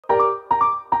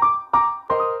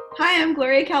Hi, I'm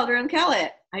Gloria Calderon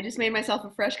Kellett. I just made myself a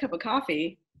fresh cup of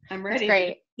coffee. I'm That's ready to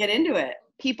great. get into it.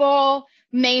 People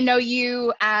may know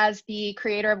you as the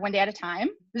creator of One Day at a Time.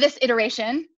 This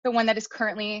iteration, the one that is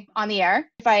currently on the air.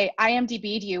 If I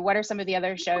IMDb'd you, what are some of the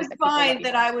other You shows would that people know find you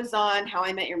that for? I was on How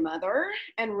I Met Your Mother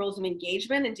and Rules of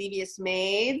Engagement and Devious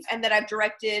Maids, and that I've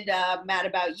directed Mad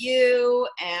About You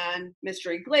and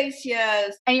Mr.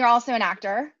 Iglesias. And you're also an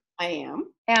actor I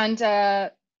am. and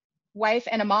a wife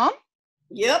and a mom.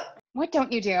 Yep. What don't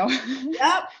you do?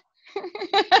 Yep.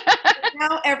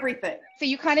 Now everything. So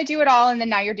you kind of do it all, and then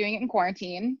now you're doing it in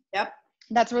quarantine. Yep.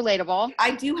 That's relatable.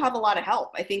 I do have a lot of help.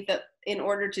 I think that in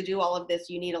order to do all of this,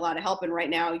 you need a lot of help. And right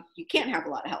now, you can't have a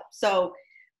lot of help. So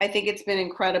I think it's been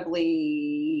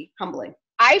incredibly humbling.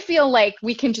 I feel like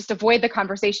we can just avoid the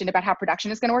conversation about how production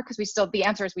is going to work because the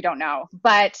answer is we don't know.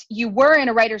 But you were in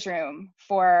a writer's room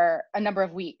for a number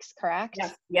of weeks, correct?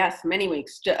 Yes, many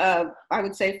weeks. I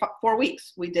would say 4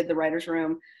 weeks. We did the writer's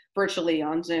room virtually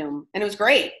on Zoom, and it was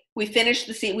great. We finished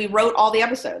the scene. We wrote all the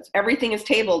episodes. Everything is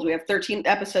tabled. We have 13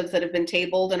 episodes that have been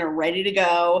tabled and are ready to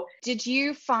go. Did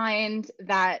you find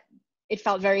that it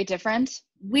felt very different?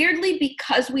 Weirdly,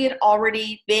 because we had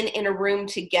already been in a room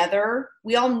together,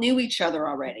 we all knew each other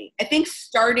already. I think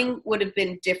starting would have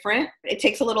been different. It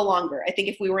takes a little longer. I think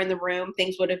if we were in the room,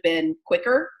 things would have been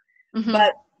quicker. Mm-hmm.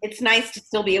 But it's nice to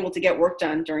still be able to get work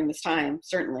done during this time,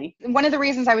 certainly. One of the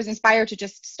reasons I was inspired to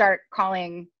just start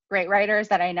calling great writers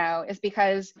that I know is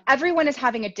because everyone is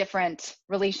having a different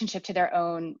relationship to their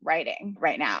own writing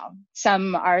right now.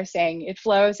 Some are saying it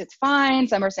flows, it's fine.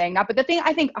 Some are saying not. But the thing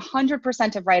I think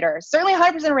 100% of writers, certainly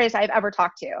 100% of writers I've ever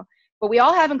talked to, what we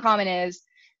all have in common is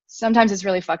sometimes it's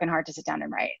really fucking hard to sit down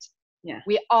and write. Yeah.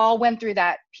 We all went through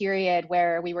that period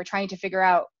where we were trying to figure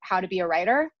out how to be a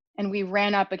writer, and we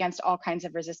ran up against all kinds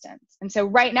of resistance. And so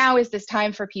right now is this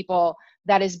time for people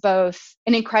that is both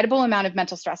an incredible amount of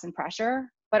mental stress and pressure,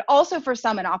 but also for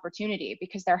some an opportunity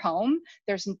because they're home.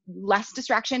 There's less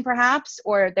distraction perhaps,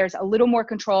 or there's a little more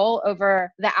control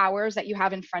over the hours that you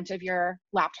have in front of your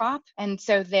laptop. And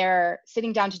so they're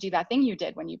sitting down to do that thing you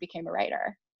did when you became a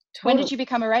writer. Totally. When did you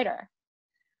become a writer?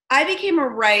 I became a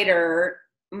writer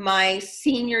my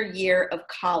senior year of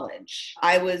college.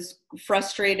 I was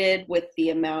frustrated with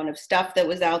the amount of stuff that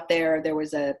was out there. There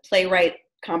was a playwright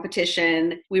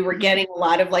competition. We were getting a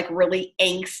lot of like really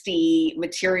angsty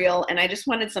material, and I just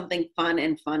wanted something fun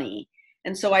and funny.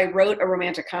 And so I wrote a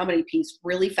romantic comedy piece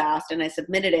really fast, and I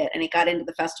submitted it, and it got into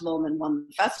the festival and then won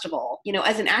the festival. You know,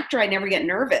 as an actor, I never get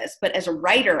nervous, but as a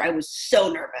writer, I was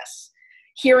so nervous.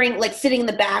 Hearing, like, sitting in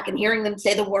the back and hearing them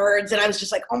say the words, and I was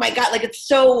just like, oh my God, like it's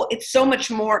so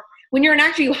much more. When you're an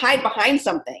actor, you hide behind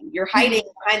something. You're hiding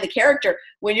behind the character.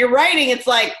 When you're writing, it's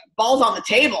like balls on the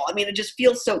table. I mean, it just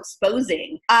feels so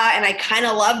exposing. And I kind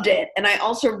of loved it. And I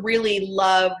also really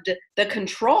loved the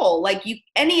control. Like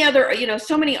any other,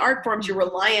 so many art forms, you're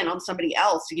reliant on somebody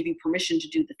else to give you permission to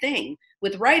do the thing.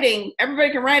 With writing,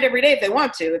 everybody can write every day if they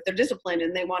want to, if they're disciplined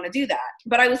and they want to do that.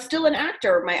 But I was still an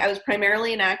actor. I was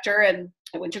primarily an actor, and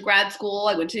I went to grad school.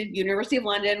 I went to University of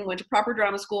London, went to proper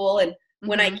drama school, and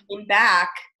when I came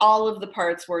back, all of the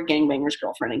parts were gangbanger's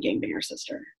girlfriend and gangbanger's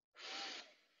sister.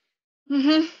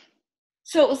 Mm-hmm.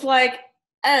 So it was like,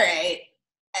 all right,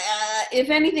 if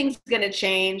anything's going to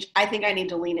change, I think I need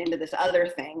to lean into this other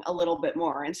thing a little bit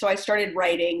more. And so I started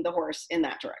writing the horse in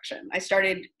that direction. I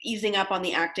started easing up on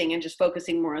the acting and just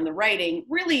focusing more on the writing,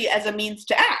 really as a means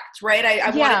to act, right? I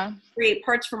wanted to create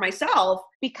parts for myself.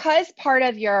 Because part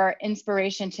of your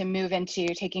inspiration to move into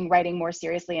taking writing more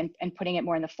seriously and putting it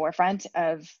more in the forefront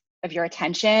of your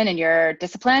attention and your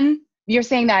discipline, you're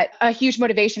saying that a huge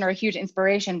motivation or a huge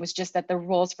inspiration was just that the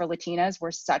rules for Latinas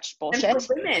were such bullshit. And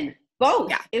for women, both.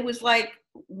 Yeah. It was like,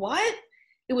 what?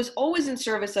 It was always in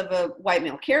service of a white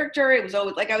male character. It was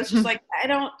always like, I was just like,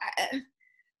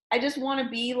 I just want to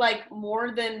be like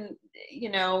more than,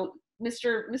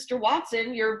 Mr.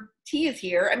 Watson, your tea is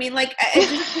here. I mean, like,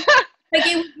 like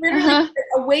it was literally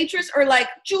a waitress, or like,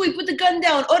 Julie, put the gun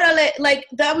down. Orale. Like,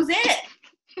 that was it.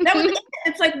 That was it.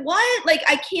 It's like, what? Like,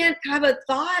 I can't have a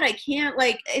thought. I can't,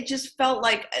 like, it just felt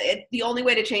like the only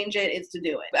way to change it is to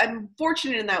do it. I'm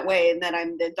fortunate in that way, in that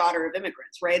I'm the daughter of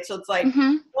immigrants, right? So it's like,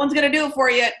 no one's going to do it for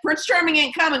you. Prince Charming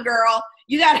ain't coming, girl.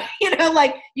 You got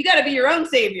to, you got to be your own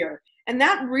savior. And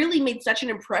that really made such an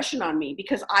impression on me,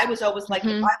 because I was always like,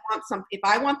 if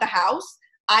I want the house,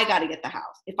 I got to get the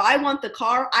house. If I want the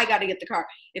car, I got to get the car.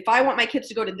 If I want my kids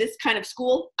to go to this kind of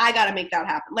school, I got to make that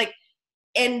happen. Like,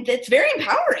 and it's very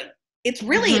empowering. It's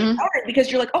really empowering, because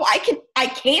you're like, oh, I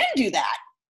can do that.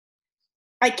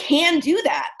 I can do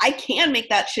that. I can make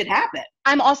that shit happen.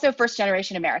 I'm also first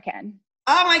generation American.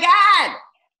 Oh my God.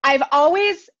 I've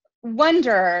always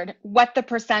wondered what the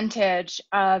percentage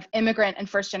of immigrant and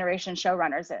first generation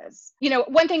showrunners is. You know,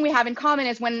 one thing we have in common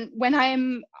is when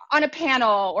I'm on a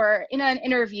panel or in an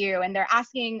interview and they're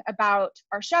asking about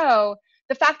our show,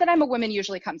 the fact that I'm a woman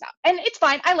usually comes up. And it's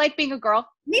fine. I like being a girl.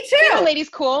 Me too. Being a lady's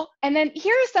cool. And then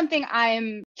here is something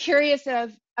I'm curious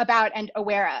about and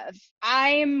aware of.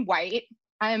 I'm white.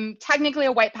 I'm technically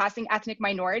a white passing ethnic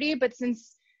minority, but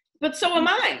so am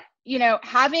I. You know,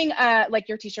 having like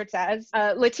your t-shirt says,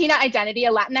 a Latina identity,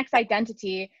 a Latinx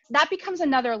identity, that becomes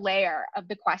another layer of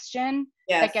the question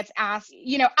that gets asked.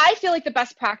 You know, I feel like the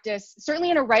best practice, certainly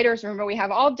in a writer's room where we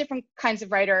have all different kinds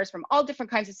of writers from all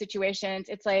different kinds of situations,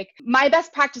 it's like my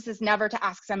best practice is never to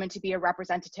ask someone to be a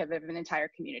representative of an entire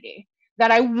community.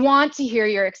 That I want to hear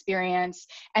your experience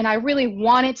and I really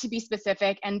want it to be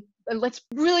specific, and let's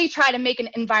really try to make an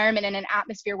environment and an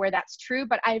atmosphere where that's true.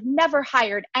 But I've never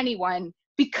hired anyone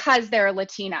because they're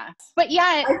Latina. But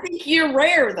yet, I think you're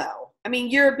rare though. I mean,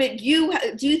 you're a bit,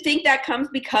 do you think that comes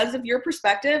because of your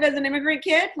perspective as an immigrant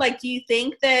kid? Like, do you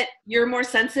think that you're more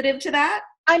sensitive to that?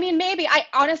 I mean, maybe.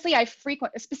 I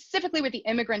frequently, specifically with the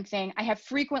immigrant thing, I have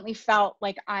frequently felt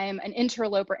like I'm an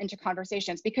interloper into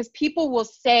conversations because people will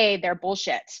say they're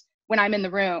bullshit when I'm in the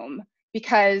room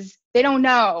because they don't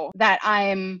know that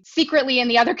I'm secretly in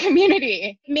the other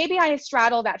community. Maybe I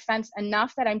straddle that fence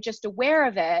enough that I'm just aware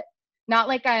of it. Not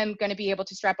like I'm going to be able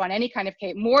to strap on any kind of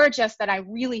cape, more just that I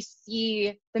really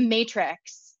see the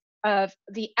matrix of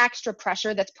the extra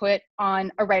pressure that's put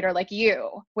on a writer like you,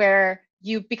 where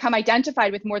you become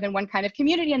identified with more than one kind of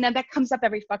community, and then that comes up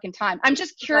every fucking time. I'm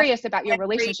just curious about your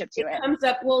relationship to it. It comes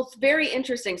up, well, it's very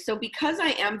interesting. So because I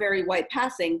am very white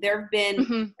passing, there's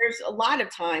a lot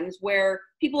of times where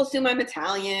people assume I'm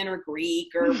Italian or Greek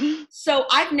or, so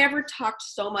I've never talked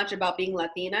so much about being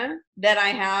Latina that I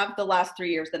have the last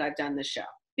 3 years that I've done this show.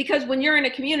 Because when you're in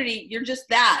a community, you're just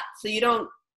that. So you don't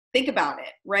think about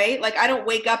it, right? Like I don't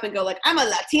wake up and go like, I'm a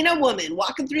Latina woman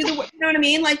walking through the, you know what I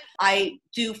mean? Like I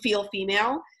do feel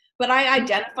female, but I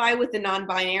identify with the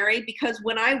non-binary because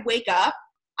when I wake up,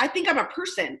 I think I'm a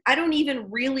person. I don't even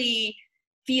really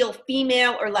feel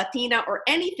female or Latina or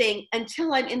anything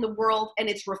until I'm in the world and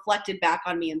it's reflected back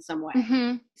on me in some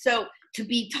way. So to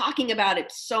be talking about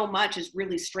it so much is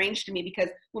really strange to me because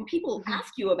when people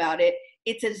ask you about it,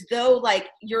 it's as though like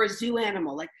you're a zoo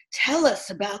animal, like tell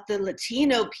us about the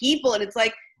Latino people. And it's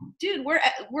like, dude,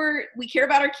 we care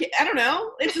about our kids. I don't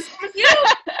know. It's just you.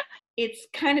 It's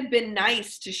kind of been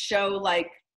nice to show like,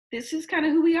 this is kind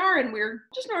of who we are. And we're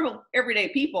just normal everyday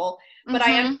people. But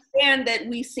I understand that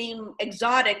we seem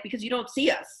exotic because you don't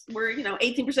see us. We're,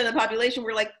 18% of the population.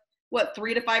 We're like, what,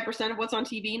 3 to 5% of what's on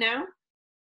TV now?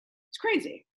 It's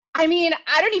crazy. I mean,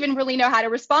 I don't even really know how to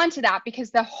respond to that because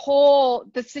the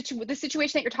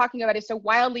situation that you're talking about is so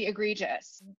wildly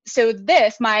egregious. So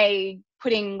my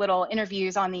putting little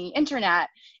interviews on the internet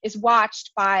is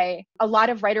watched by a lot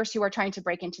of writers who are trying to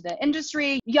break into the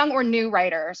industry, young or new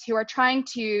writers who are trying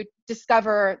to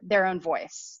discover their own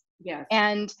voice. Yes.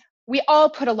 And we all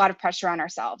put a lot of pressure on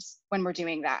ourselves when we're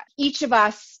doing that. Each of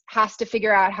us has to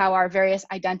figure out how our various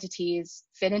identities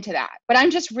fit into that. But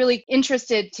I'm just really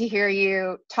interested to hear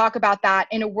you talk about that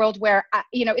in a world where,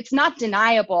 it's not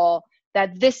deniable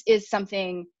that this is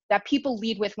something that people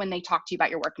lead with when they talk to you about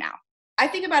your work now. I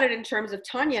think about it in terms of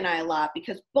Tanya and I a lot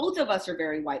because both of us are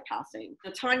very white passing.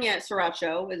 Tanya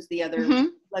Sriracha is the other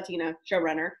Latina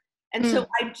showrunner. And so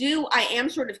I am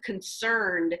sort of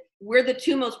concerned. We're the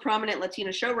two most prominent Latina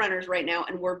showrunners right now,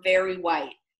 and we're very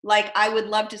white. Like, I would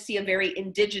love to see a very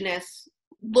indigenous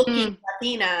looking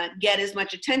Latina get as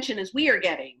much attention as we are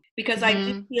getting, because I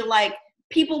do feel like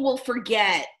people will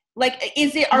forget. Like,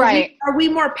 are we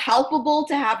more palpable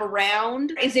to have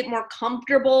around? Is it more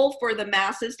comfortable for the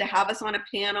masses to have us on a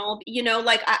panel?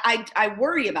 I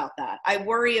worry about that. I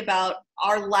worry about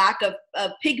our lack of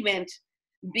pigment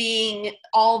being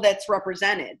all that's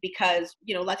represented, because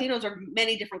Latinos are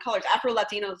many different colors. Afro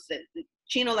Latinos,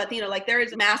 Chino Latino, like there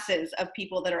is masses of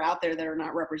people that are out there that are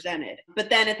not represented.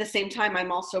 But then at the same time,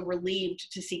 I'm also relieved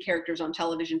to see characters on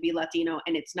television be Latino,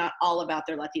 and it's not all about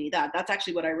their Latinidad. That's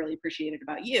actually what I really appreciated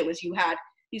about you, is you had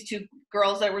these two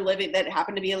girls that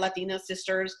happened to be Latina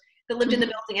sisters that lived in the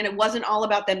building, and it wasn't all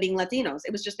about them being Latinos.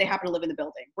 It was just they happened to live in the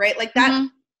building, right? Like that.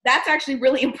 That's actually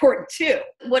really important too.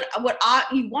 What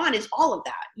you want is all of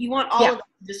that. You want all of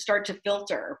that to start to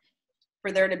filter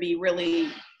for there to be really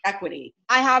equity.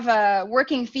 I have a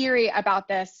working theory about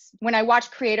this. When I watch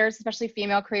creators, especially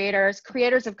female creators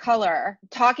of color,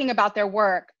 talking about their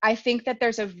work, I think that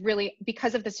there's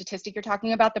because of the statistic you're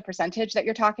talking about, the percentage that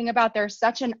you're talking about, there's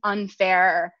such an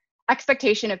unfair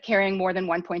expectation of carrying more than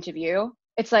one point of view.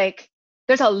 It's like,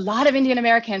 there's a lot of Indian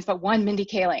Americans, but one Mindy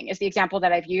Kaling is the example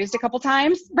that I've used a couple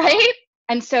times, right?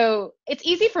 And so it's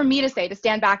easy for me to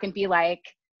stand back and be like,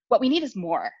 what we need is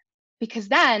more, because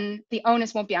then the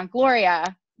onus won't be on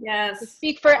Gloria to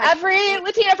speak for every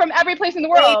Latina from every place in the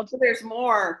world. So there's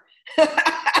more. But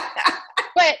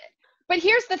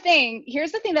here's the thing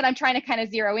that I'm trying to kind of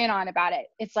zero in on about it.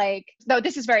 It's like, though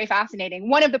this is very fascinating.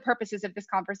 One of the purposes of this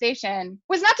conversation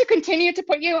was not to continue to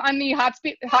put you on the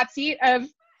hot seat of.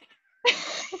 In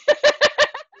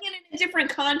a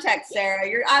different context, Sarah.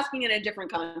 You're asking in a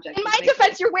different context. In my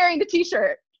defense, you're wearing the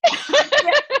t-shirt. You know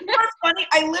what's funny?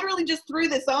 I literally just threw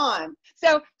this on.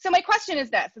 So my question is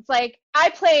this. It's like,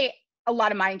 I play a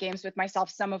lot of mind games with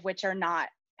myself, some of which are not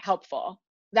helpful,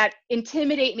 that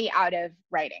intimidate me out of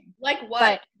writing. Like what?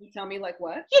 Can you tell me like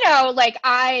what? You know, like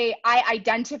I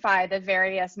identify the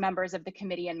various members of the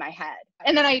committee in my head,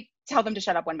 and then I tell them to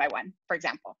shut up one by one, for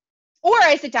example. Or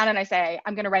I sit down and I say,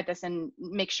 I'm going to write this and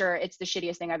make sure it's the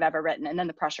shittiest thing I've ever written. And then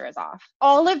the pressure is off.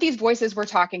 All of these voices we're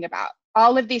talking about,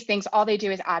 all of these things, all they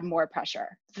do is add more pressure.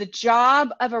 The job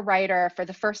of a writer for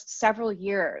the first several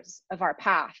years of our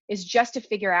path is just to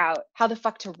figure out how the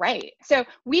fuck to write. So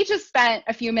we just spent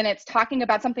a few minutes talking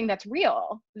about something that's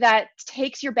real, that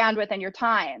takes your bandwidth and your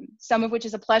time, some of which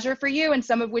is a pleasure for you and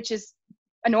some of which is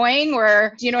annoying,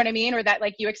 or do you know what I mean? Or that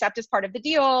like you accept as part of the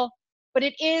deal. But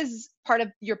it is part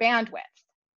of your bandwidth,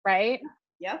 right?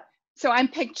 Yep. So I'm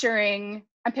picturing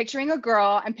a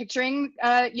girl, I'm picturing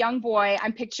a young boy,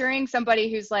 I'm picturing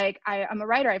somebody who's like, I'm a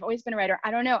writer, I've always been a writer,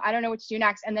 I don't know what to do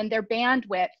next. And then their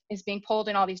bandwidth is being pulled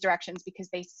in all these directions because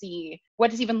they see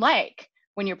what it's even like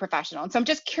when you're professional. And so I'm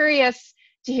just curious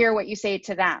to hear what you say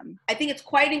to them. I think it's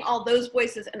quieting all those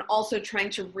voices and also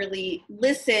trying to really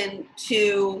listen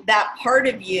to that part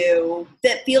of you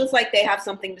that feels like they have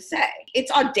something to say.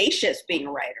 It's audacious being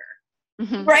a writer,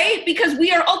 mm-hmm. right? Because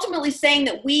we are ultimately saying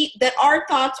that our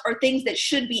thoughts are things that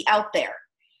should be out there.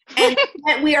 And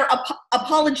we are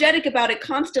apologetic about it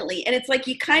constantly. And it's like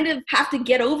you kind of have to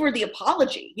get over the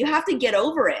apology. You have to get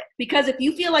over it. Because if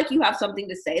you feel like you have something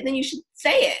to say, then you should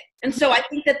say it. And so I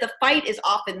think that the fight is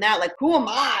often that, like, who am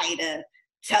I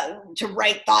to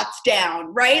write thoughts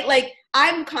down, right? Like,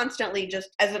 I'm constantly just,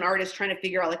 as an artist, trying to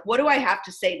figure out, like, what do I have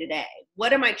to say today?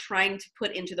 What am I trying to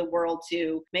put into the world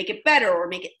to make it better or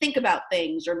make it think about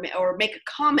things or make a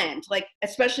comment? Like,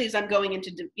 especially as I'm going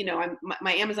into,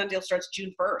 my Amazon deal starts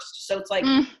June 1st. So it's like,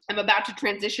 I'm about to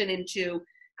transition into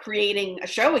creating a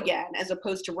show again, as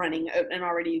opposed to running an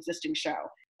already existing show.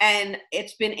 And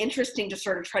it's been interesting to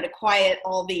sort of try to quiet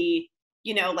all the,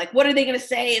 like, what are they going to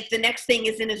say if the next thing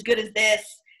isn't as good as this?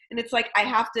 And it's like, I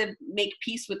have to make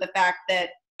peace with the fact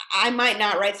that I might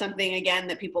not write something again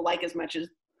that people like as much as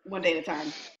one day at a time.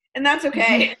 And that's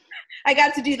okay. Mm-hmm. I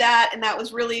got to do that. And that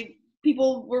was really,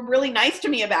 people were really nice to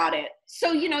me about it.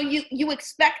 So, you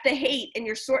expect the hate and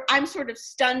I'm sort of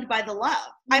stunned by the love.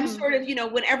 Mm-hmm. I'm sort of,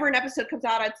 whenever an episode comes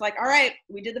out, it's like, all right,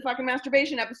 we did the fucking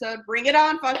masturbation episode. Bring it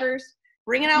on, fuckers.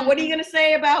 Bring it out. What are you going to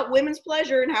say about women's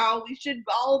pleasure and how we should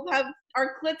all have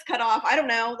our clits cut off? I don't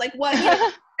know. Like what?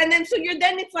 And then,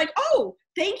 it's like, oh,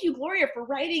 thank you, Gloria, for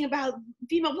writing about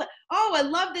female pleasure. Oh, I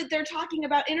love that they're talking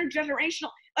about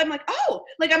intergenerational. I'm like, oh,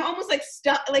 like I'm almost like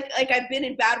stuck, like I've been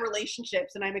in bad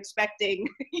relationships and I'm expecting,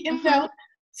 Sarah,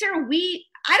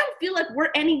 I don't feel like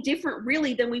we're any different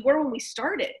really than we were when we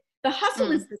started. The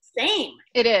hustle is the same.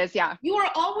 It is, yeah. You are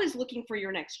always looking for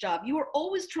your next job. You are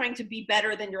always trying to be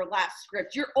better than your last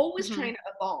script. You're always trying to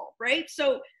evolve, right?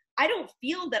 So I don't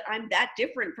feel that I'm that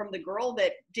different from the girl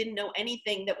that didn't know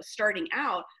anything that was starting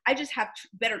out. I just have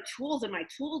better tools in my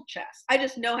tool chest. I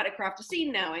just know how to craft a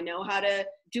scene now. I know how to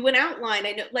do an outline.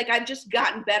 I know, like, I've just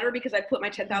gotten better because I put my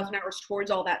 10,000 hours towards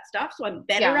all that stuff. So I'm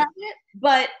better at it.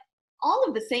 But all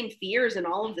of the same fears and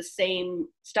all of the same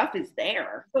stuff is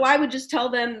there. So I would just tell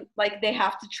them, like, they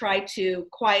have to try to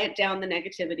quiet down the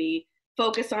negativity,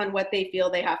 focus on what they feel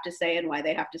they have to say and why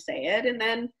they have to say it, and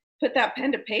then put that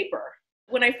pen to paper.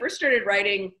 When I first started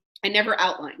writing, I never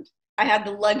outlined. I had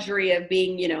the luxury of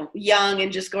being, young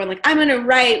and just going like, I'm going to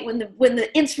write when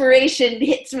the inspiration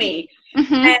hits me.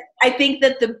 Mm-hmm. And I think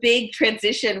that the big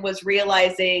transition was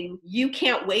realizing you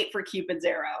can't wait for Cupid's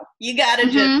arrow. You got to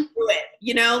just do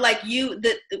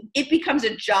it, it becomes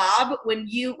a job when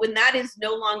that is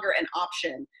no longer an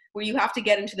option, where you have to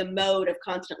get into the mode of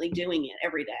constantly doing it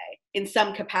every day in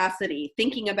some capacity,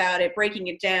 thinking about it, breaking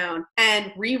it down.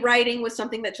 And rewriting was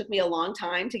something that took me a long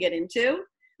time to get into.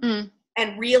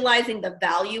 And realizing the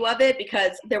value of it,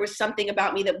 because there was something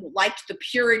about me that liked the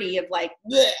purity of like,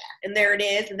 bleh, and there it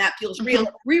is, and that feels real.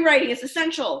 Rewriting is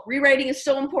essential. Rewriting is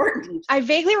so important. I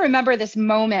vaguely remember this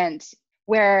moment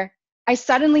where I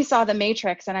suddenly saw The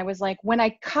Matrix and I was like, when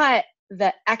I cut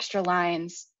the extra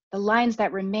lines, the lines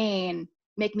that remain,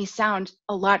 make me sound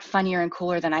a lot funnier and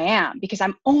cooler than I am, because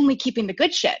I'm only keeping the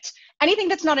good shit. Anything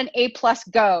that's not an A+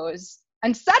 goes.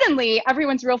 And suddenly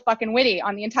everyone's real fucking witty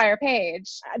on the entire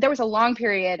page. There was a long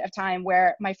period of time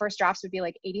where my first drafts would be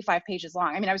like 85 pages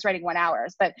long. I mean, I was writing 1 hour,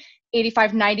 but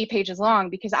 85, 90 pages long,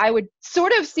 because I would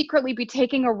sort of secretly be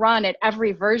taking a run at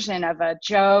every version of a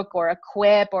joke or a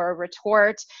quip or a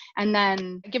retort, and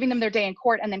then giving them their day in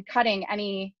court and then cutting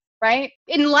any, right?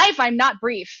 In life, I'm not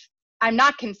brief. I'm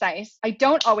not concise. I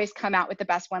don't always come out with the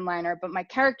best one-liner, but my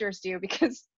characters do,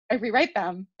 because I rewrite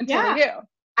them until they do.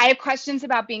 I have questions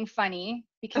about being funny,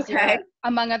 because you're,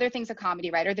 among other things, a comedy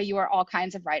writer, that you are all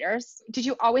kinds of writers. Did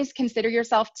you always consider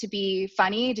yourself to be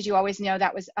funny? Did you always know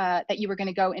that was that you were going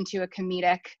to go into a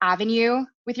comedic avenue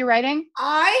with your writing?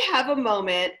 I have a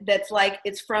moment that's like,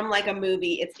 it's from like a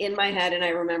movie. It's in my head and I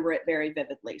remember it very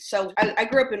vividly. So I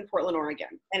grew up in Portland, Oregon,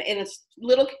 and in a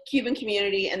little Cuban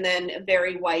community, and then a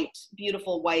very white,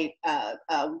 beautiful white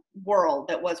world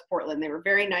that was Portland. They were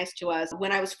very nice to us.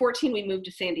 When I was 14, we moved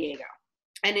to San Diego.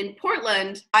 And in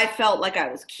Portland, I felt like I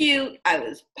was cute, I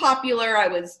was popular, I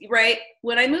was, right?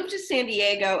 When I moved to San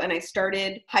Diego and I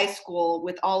started high school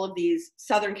with all of these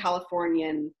Southern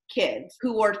Californian kids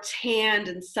who were tanned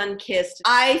and sun-kissed,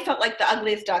 I felt like the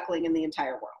ugliest duckling in the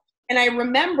entire world. And I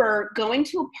remember going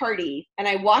to a party, and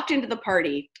I walked into the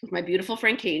party with my beautiful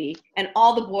friend Katie, and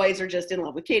all the boys are just in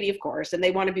love with Katie, of course, and they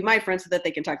want to be my friend so that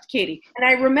they can talk to Katie. And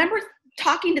I remember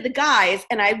talking to the guys,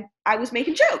 and I was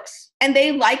making jokes, and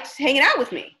they liked hanging out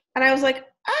with me. And I was like,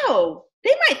 oh,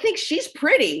 they might think she's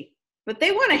pretty, but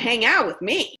they want to hang out with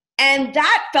me. And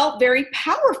that felt very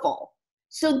powerful.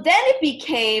 So then it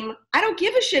became, I don't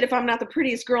give a shit if I'm not the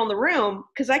prettiest girl in the room,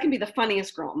 because I can be the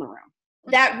funniest girl in the room.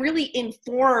 That really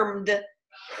informed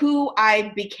who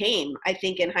I became, I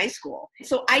think, in high school.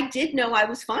 So I did know I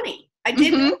was funny. I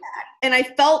did know that. And I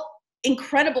felt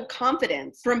incredible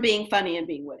confidence from being funny and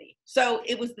being witty. So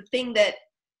it was the thing that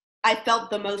I felt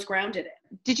the most grounded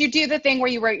in. Did you do the thing where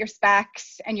you wrote your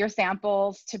specs and your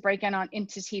samples to break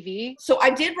into TV? So I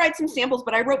did write some samples,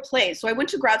 but I wrote plays. So I went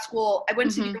to grad school. I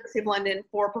went to the University of London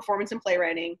for performance and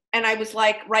playwriting. And I was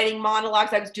like writing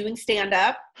monologues. I was doing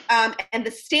stand-up. And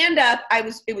the stand-up,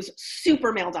 it was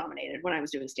super male dominated when I was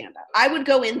doing stand-up. I would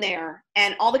go in there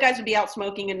and all the guys would be out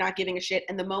smoking and not giving a shit.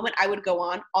 And the moment I would go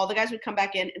on, all the guys would come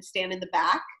back in and stand in the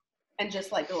back and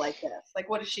just like go like this. Like,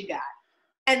 what does she got?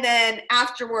 And then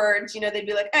afterwards, they'd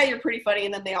be like, hey, you're pretty funny.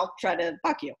 And then they all try to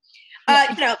fuck you.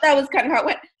 That was kind of how it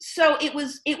went. So it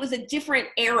was a different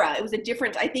era. It was a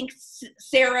different, I think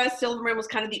Sarah Silverman was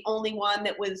kind of the only one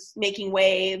that was making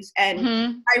waves.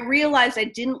 And I realized I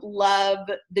didn't love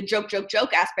the joke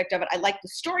aspect of it. I liked the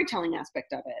storytelling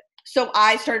aspect of it. So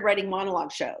I started writing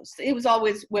monologue shows. It was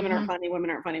always women aren't funny,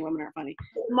 women aren't funny, women aren't funny.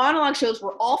 The monologue shows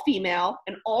were all female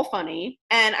and all funny.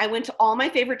 And I went to all my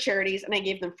favorite charities and I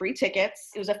gave them free tickets.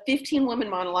 It was a 15-woman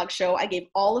monologue show. I gave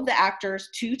all of the actors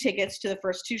 2 tickets to the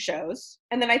first 2 shows.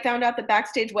 And then I found out that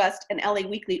Backstage West and LA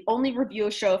Weekly only review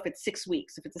a show if it's 6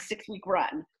 weeks, if it's a 6-week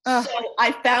run. So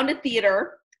I found a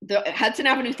theater, the Hudson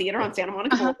Avenue Theater on Santa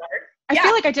Monica Boulevard. I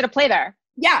feel like I did a play there.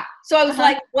 Yeah. So I was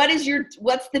like,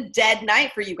 what's the dead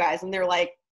night for you guys? And they're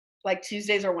like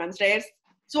Tuesdays or Wednesdays.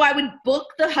 So I would book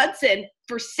the Hudson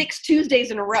for 6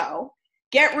 Tuesdays in a row,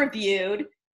 get reviewed.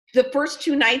 The first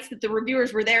 2 nights that the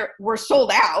reviewers were there were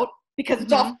sold out because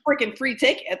it's all freaking free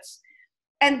tickets.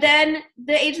 And then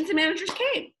the agents and managers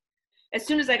came. As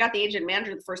soon as I got the agent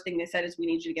manager, the first thing they said is, we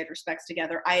need you to get your specs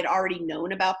together. I had already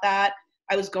known about that.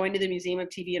 I was going to the Museum of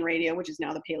TV and Radio, which is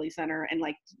now the Paley Center, and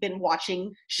like been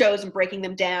watching shows and breaking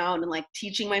them down and like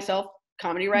teaching myself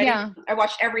comedy writing. Yeah. I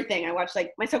watched everything. I watched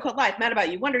like My So-Called Life, Mad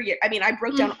About You, Wonder Years. I mean, I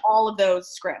broke down all of those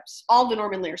scripts, all the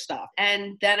Norman Lear stuff.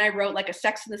 And then I wrote like a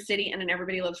Sex and the City and an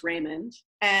Everybody Loves Raymond.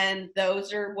 And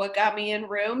those are what got me in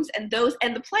rooms, and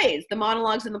the plays, the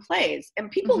monologues and the plays. And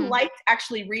people liked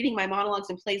actually reading my monologues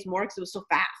and plays more because it was so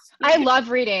fast. I love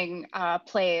reading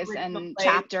plays and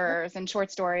chapters and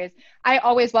short stories. I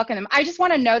always welcome them. I just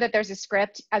want to know that there's a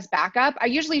script as backup. I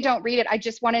usually don't read it. I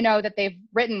just want to know that they've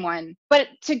written one. But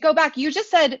to go back, you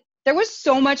just said there was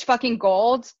so much fucking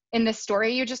gold in this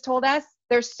story you just told us.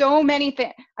 There's so many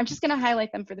things. I'm just going to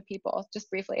highlight them for the people just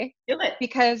briefly. Do it.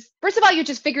 Because first of all, you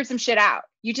just figured some shit out.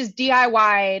 you just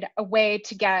DIY'd a way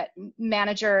to get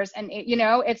managers. And,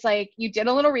 it's like you did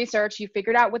a little research, you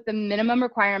figured out what the minimum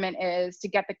requirement is to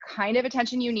get the kind of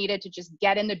attention you needed to just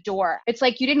get in the door. It's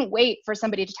like you didn't wait for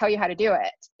somebody to tell you how to do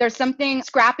it. There's something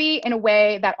scrappy in a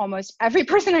way that almost every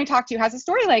person I talk to has a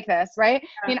story like this, right?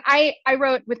 I mean, I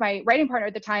wrote with my writing partner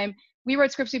at the time. We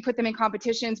wrote scripts, we put them in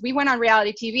competitions. We went on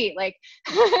reality TV. Like,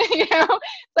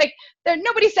 like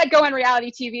nobody said go on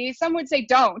reality TV. Some would say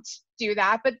don't do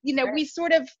that. But, we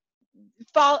sort of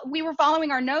we were following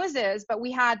our noses, but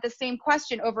we had the same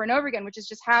question over and over again, which is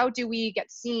just how do we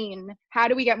get seen? How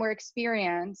do we get more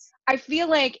experience? I feel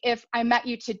like if I met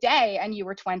you today and you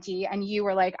were 20 and you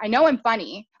were like, I know I'm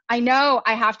funny, I know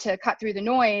I have to cut through the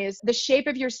noise. The shape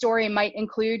of your story might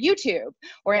include YouTube,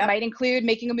 or it might include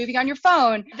making a movie on your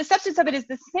phone. The substance of it is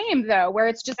the same though, where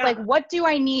it's just like, what do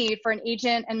I need for an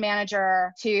agent and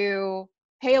manager to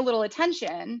pay a little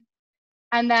attention?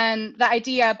 And then the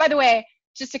idea, by the way,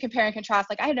 just to compare and contrast,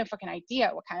 like I had no fucking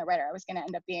idea what kind of writer I was going to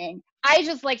end up being. I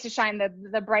just like to shine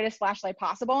the brightest flashlight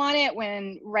possible on it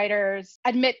when writers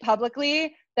admit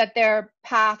publicly that their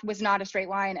path was not a straight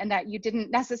line and that you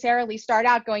didn't necessarily start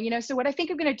out going, so what I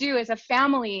think I'm going to do is a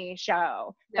family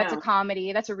show. That's a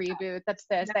comedy. That's a reboot. That's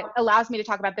this. That allows me to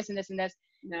talk about this and this and this.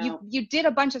 You did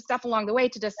a bunch of stuff along the way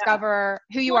to discover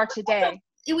who you are today.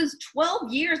 It was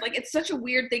 12 years. Like, it's such a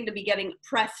weird thing to be getting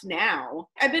press now.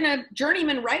 I've been a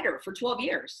journeyman writer for 12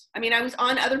 years. I mean, I was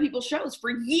on other people's shows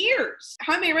for years.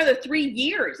 How Many Rather 3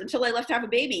 years until I left to have a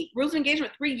baby. Rules of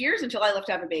Engagement 3 years until I left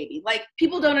to have a baby. Like,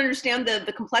 people don't understand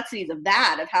the complexities of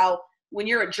that, of how when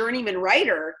you're a journeyman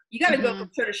writer, you got to go from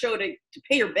show to show to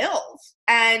pay your bills.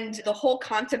 And the whole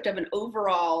concept of an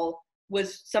overall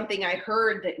was something I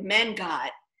heard that men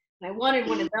got. And I wanted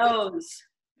one of those.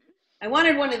 I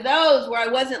wanted one of those where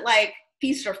I wasn't like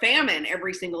feast or famine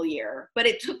every single year, but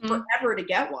it took forever to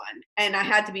get one. And I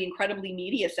had to be incredibly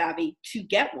media savvy to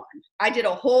get one. I did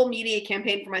a whole media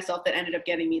campaign for myself that ended up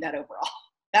getting me that overall.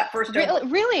 That first overall.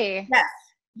 Really?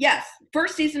 Yes.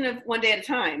 First season of One Day at a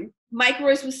Time. Mike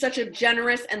Royce was such a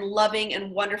generous and loving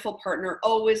and wonderful partner,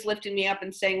 always lifting me up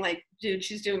and saying like, dude,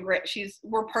 she's doing great.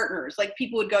 We're partners. Like,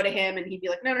 people would go to him and he'd be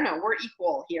like, no, we're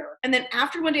equal here. And then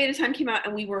after One Day at a Time came out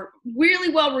and we were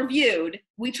really well reviewed,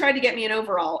 we tried to get me an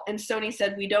overall and Sony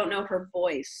said, we don't know her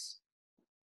voice.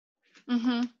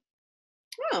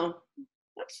 Oh,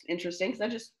 that's interesting.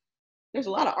 Because there's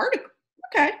a lot of articles.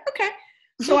 Okay.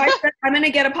 So I said, I'm going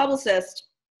to get a publicist.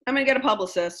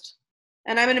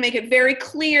 And I'm going to make it very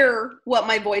clear what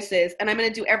my voice is. And I'm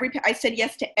going to do I said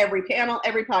yes to every panel,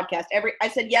 every podcast, I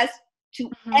said yes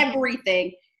to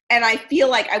everything. And I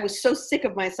feel like I was so sick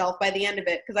of myself by the end of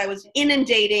it because I was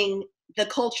inundating the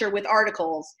culture with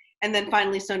articles. And then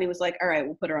finally Sony was like, all right,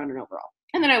 we'll put her on an overall.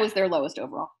 And then I was their lowest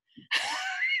overall.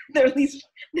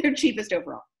 their cheapest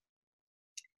overall.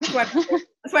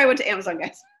 That's why I went to Amazon,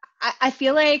 guys. I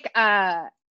feel like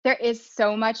there is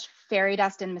so much fairy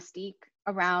dust and mystique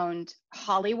around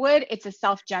Hollywood. It's a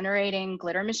self-generating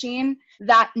glitter machine.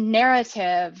 That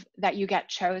narrative that you get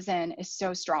chosen is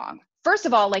so strong. First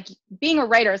of all, like, being a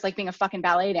writer is like being a fucking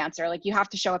ballet dancer. Like, you have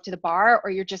to show up to the bar or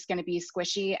you're just going to be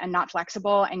squishy and not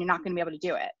flexible and you're not going to be able to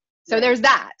do it. So there's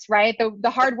that, right? The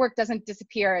hard work doesn't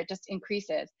disappear. It just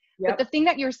increases. But the thing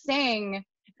that you're saying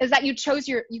is that you chose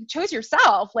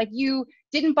yourself. Like, you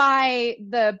didn't buy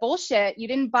the bullshit. You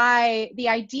didn't buy the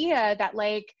idea that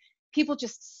like people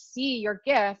just see your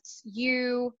gifts.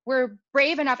 You were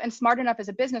brave enough and smart enough as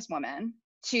a businesswoman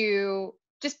to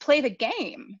just play the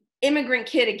game. Immigrant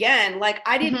kid again. Like,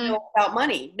 I didn't know about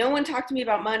money. No one talked to me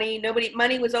about money.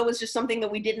 Money was always just something that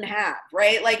we didn't have,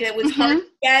 right? Like, it was hard to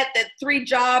get that 3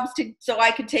 jobs so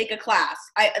I could take a class.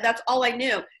 That's all I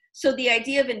knew. So the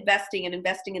idea of investing in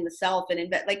the self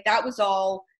and like, that was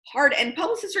all hard. And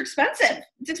publicists are expensive.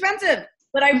 It's expensive.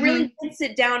 But I really did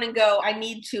sit down and go, I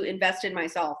need to invest in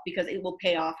myself because it will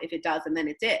pay off if it does. And then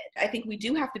it did. I think we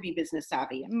do have to be business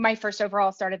savvy. My first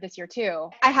overall started this year too.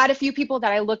 I had a few people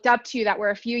that I looked up to that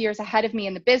were a few years ahead of me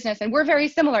in the business. And we're very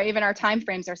similar. Even our time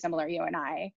frames are similar, you and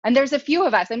I. And there's a few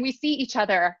of us and we see each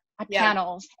other at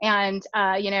panels and,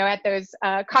 at those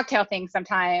cocktail things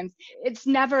sometimes. It's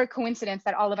never a coincidence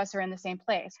that all of us are in the same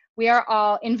place. We are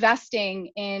all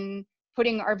investing in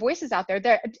putting our voices out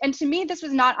there. And to me, this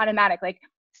was not automatic. Like,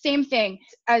 same thing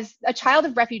as a child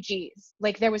of refugees.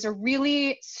 Like, there was a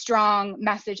really strong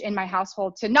message in my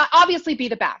household to not obviously be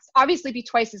the best, obviously be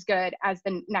twice as good as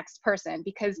the next person,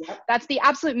 because that's the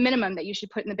absolute minimum that you should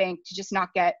put in the bank to just not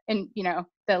get, and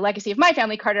the legacy of my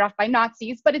family carted off by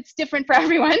Nazis, but it's different for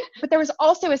everyone. But there was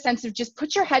also a sense of just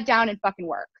put your head down and fucking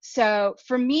work. So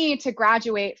for me to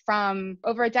graduate from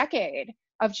over a decade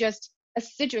of just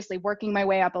assiduously working my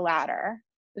way up a ladder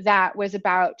that was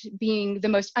about being the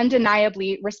most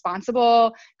undeniably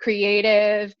responsible,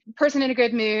 creative person in a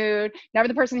good mood, never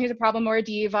the person who's a problem or a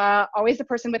diva, always the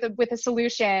person with a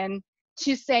solution,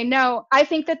 to say, no, I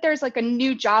think that there's like a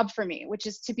new job for me, which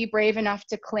is to be brave enough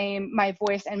to claim my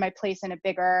voice and my place in a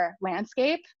bigger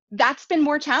landscape. That's been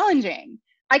more challenging.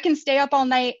 I can stay up all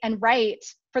night and write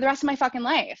for the rest of my fucking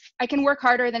life. I can work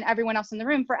harder than everyone else in the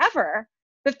room forever.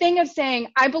 The thing of saying,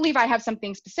 I believe I have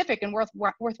something specific and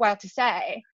worthwhile to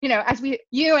say, you know, as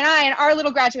you and I and our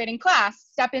little graduating class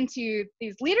step into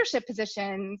these leadership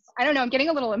positions, I don't know, I'm getting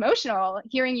a little emotional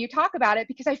hearing you talk about it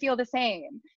because I feel the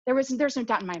same. There's no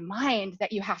doubt in my mind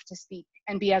that you have to speak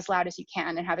and be as loud as you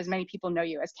can and have as many people know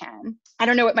you as can. I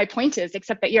don't know what my point is,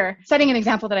 except that you're setting an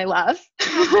example that I love.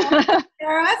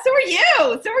 Sarah, so are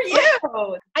you. So are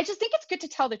you. I just think it's good to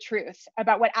tell the truth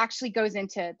about what actually goes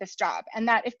into this job. And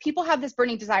that if people have this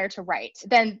burning desire to write,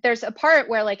 then there's a part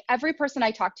where like every person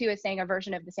I talk to is saying a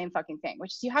version of the same fucking thing,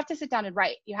 which is you have to sit down and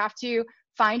write. You have to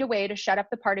find a way to shut up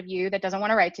the part of you that doesn't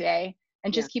want to write today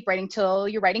and just keep writing till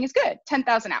your writing is good,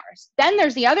 10,000 hours. Then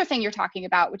there's the other thing you're talking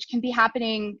about, which can be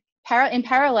happening in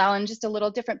parallel in just a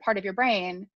little different part of your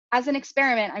brain. As an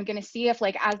experiment, I'm going to see if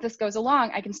like, as this goes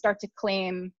along, I can start to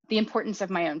claim the importance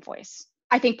of my own voice.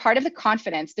 I think part of the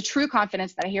confidence, the true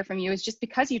confidence that I hear from you is just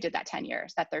because you did that 10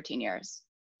 years, that 13 years.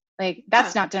 Like,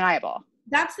 that's not deniable.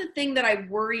 That's the thing that I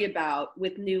worry about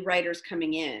with new writers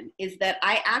coming in, is that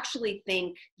I actually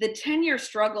think the 10-year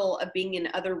struggle of being in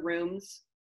other rooms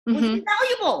was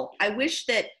invaluable. I wish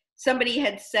that somebody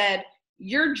had said,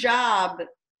 your job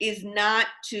is not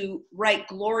to write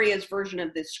Gloria's version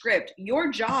of this script.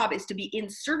 Your job is to be in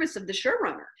service of the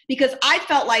showrunner. Because I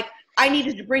felt like I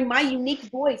needed to bring my unique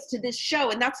voice to this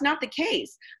show, and that's not the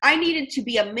case. I needed to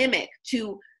be a mimic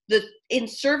in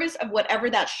service of whatever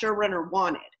that showrunner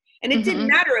wanted. And it didn't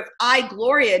matter if I,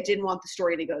 Gloria, didn't want the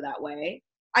story to go that way.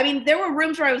 I mean, there were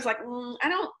rooms where I was like,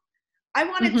 I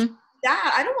wanted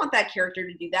that. I don't want that character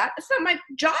to do that. It's not my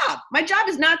job. My job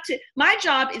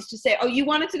is to say, oh, you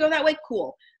want it to go that way?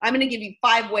 Cool. I'm going to give you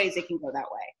 5 ways it can go that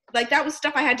way. Like, that was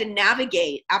stuff I had to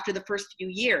navigate after the first few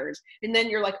years. And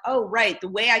then you're like, oh, right. The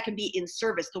way I can be in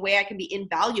service, the way I can be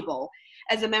invaluable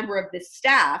as a member of this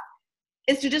staff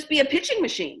is to just be a pitching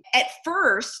machine. At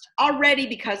first, already,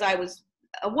 because I was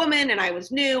a woman and I was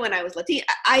new and I was Latina,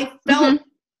 I felt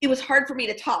it was hard for me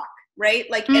to talk. Right?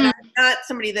 Like, and I'm not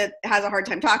somebody that has a hard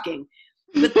time talking,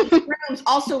 but the rooms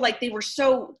also, like, they were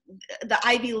so, the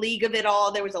Ivy League of it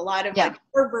all, there was a lot of like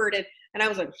Harvard, and I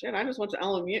was like, shit, I just went to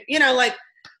LMU, you know, like,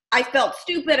 I felt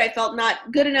stupid. I felt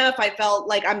not good enough. I felt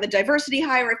like I'm the diversity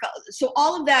hire. So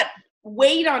all of that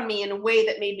weighed on me in a way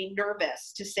that made me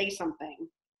nervous to say something.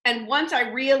 And once I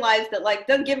realized that, like,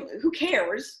 who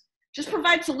cares? Just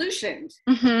provide solutions.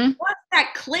 Once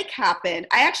that click happened,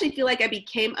 I actually feel like I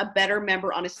became a better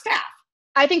member on a staff.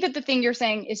 I think that the thing you're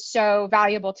saying is so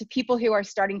valuable to people who are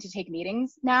starting to take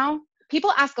meetings now.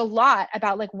 People ask a lot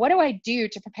about, like, what do I do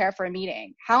to prepare for a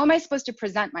meeting? How am I supposed to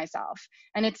present myself?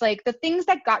 And it's like the things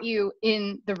that got you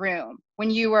in the room when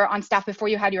you were on staff before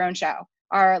you had your own show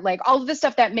are like all of the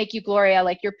stuff that make you Gloria,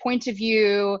 like your point of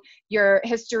view, your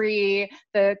history,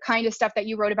 the kind of stuff that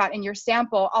you wrote about in your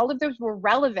sample. All of those were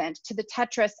relevant to the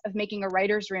Tetris of making a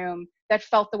writer's room that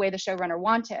felt the way the showrunner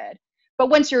wanted. But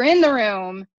once you're in the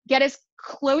room, get as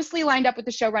closely lined up with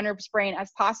the showrunner's brain as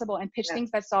possible and pitch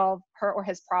things that solve her or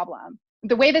his problem.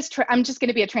 The way I'm just going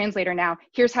to be a translator now.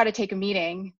 Here's how to take a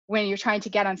meeting when you're trying to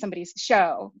get on somebody's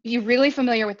show. Be really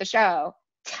familiar with the show.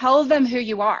 Tell them who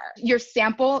you are. Your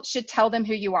sample should tell them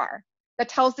who you are. That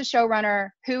tells the showrunner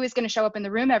who is going to show up in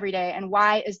the room every day and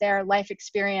why is their life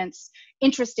experience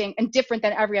interesting and different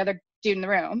than every other dude in the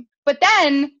room. But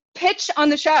then pitch on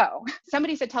the show.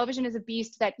 Somebody said television is a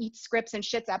beast that eats scripts and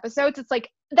shits episodes. It's like,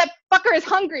 that fucker is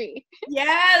hungry.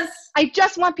 Yes. I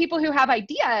just want people who have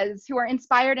ideas, who are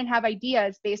inspired and have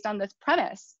ideas based on this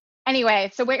premise. Anyway,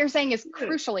 so what you're saying is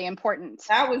crucially important.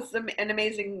 That was an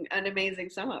amazing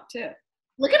sum up too.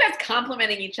 Look at us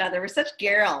complimenting each other. We're such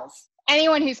girls.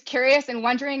 Anyone who's curious and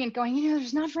wondering and going,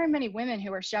 there's not very many women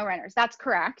who are showrunners. That's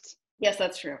correct. Yes,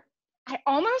 that's true. I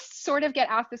almost sort of get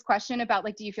asked this question about,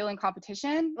 like, do you feel in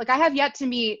competition? Like, I have yet to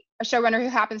meet a showrunner who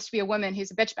happens to be a woman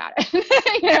who's a bitch about it.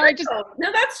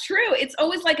 No, that's true. It's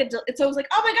always like, oh my God,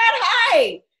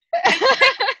 hi.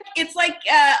 It's like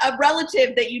a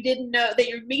relative that you didn't know that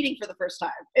you're meeting for the first time.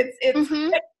 It's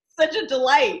such a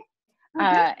delight.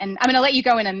 And I'm going to let you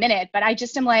go in a minute, but I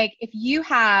just am like, if you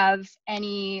have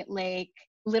any like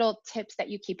little tips that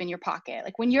you keep in your pocket,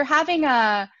 like when you're having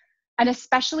an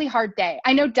especially hard day.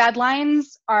 I know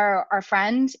deadlines are our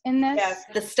friend in this. Yes,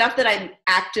 the stuff that I'm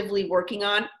actively working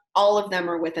on, all of them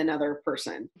are with another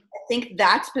person. think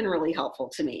that's been really helpful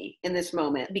to me in this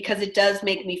moment, because it does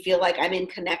make me feel like I'm in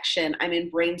connection, I'm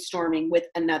in brainstorming with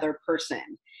another person.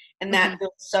 And that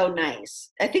feels so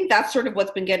nice. I think that's sort of what's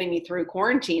been getting me through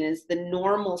quarantine, is the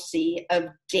normalcy of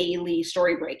daily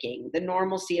story breaking, the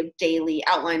normalcy of daily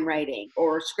outline writing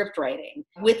or script writing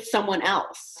with someone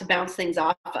else to bounce things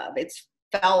off of. It's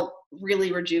felt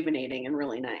really rejuvenating and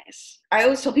really nice. I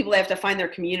always tell people they have to find their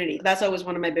community. That's always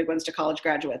one of my big ones to college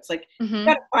graduates. Like, you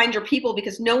got to find your people,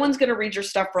 because no one's going to read your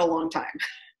stuff for a long time.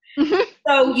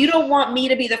 So you don't want me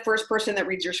to be the first person that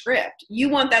reads your script. You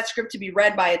want that script to be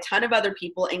read by a ton of other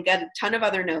people and get a ton of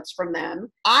other notes from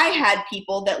them. I had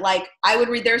people that, like, I would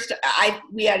read their stuff.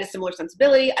 We had a similar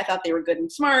sensibility. I thought they were good and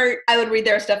smart. I would read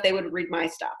their stuff. They would read my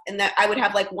stuff. And that I would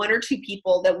have like one or two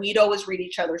people that we'd always read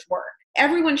each other's work.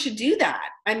 Everyone should do that.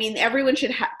 I mean, everyone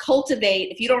should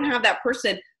cultivate, if you don't have that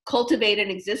person, cultivate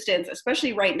an existence,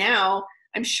 especially right now.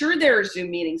 I'm sure there are Zoom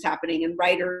meetings happening and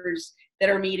writers that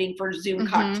are meeting for Zoom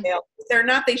cocktails. If they're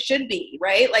not, they should be,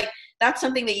 right? Like, that's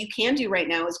something that you can do right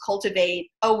now, is cultivate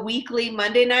a weekly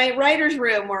Monday night writers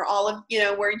room where all of,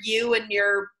 where you and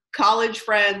your college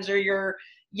friends or your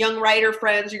young writer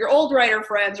friends or your old writer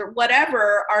friends or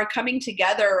whatever are coming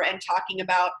together and talking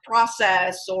about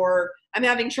process, or I'm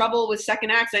having trouble with second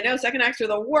acts. I know second acts are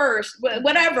the worst,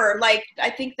 whatever. Like,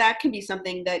 I think that can be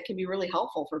something that can be really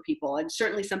helpful for people, and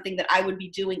certainly something that I would be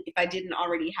doing if I didn't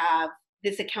already have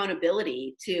this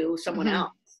accountability to someone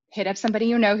else. Hit up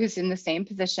somebody who's in the same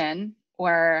position,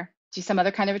 or do some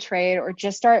other kind of a trade, or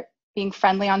just start being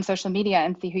friendly on social media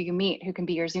and see who you meet who can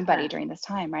be your Zoom buddy during this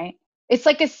time, right? It's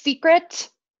like a secret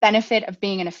benefit of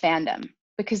being in a fandom,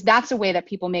 because that's a way that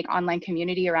people make online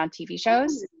community around TV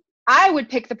shows. I would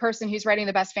pick the person who's writing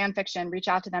the best fan fiction, reach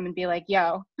out to them and be like,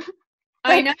 yo,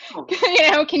 I know.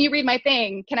 Can you read my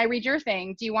thing? Can I read your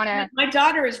thing? Do you want to? My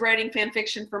daughter is writing fan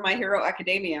fiction for My Hero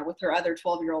Academia with her other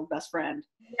 12-year-old best friend.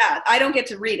 Yeah, I don't get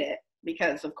to read it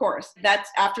because, of course,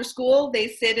 that's after school. They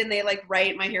sit and they like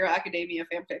write My Hero Academia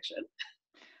fan fiction.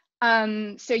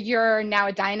 So you're now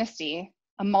a dynasty,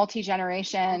 a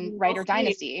multi-generation writer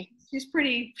dynasty. She's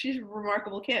a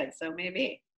remarkable kid, so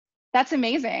maybe. That's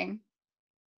amazing.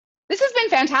 This has been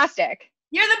fantastic.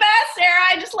 You're the best, Sarah.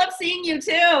 I just love seeing you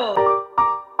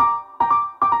too.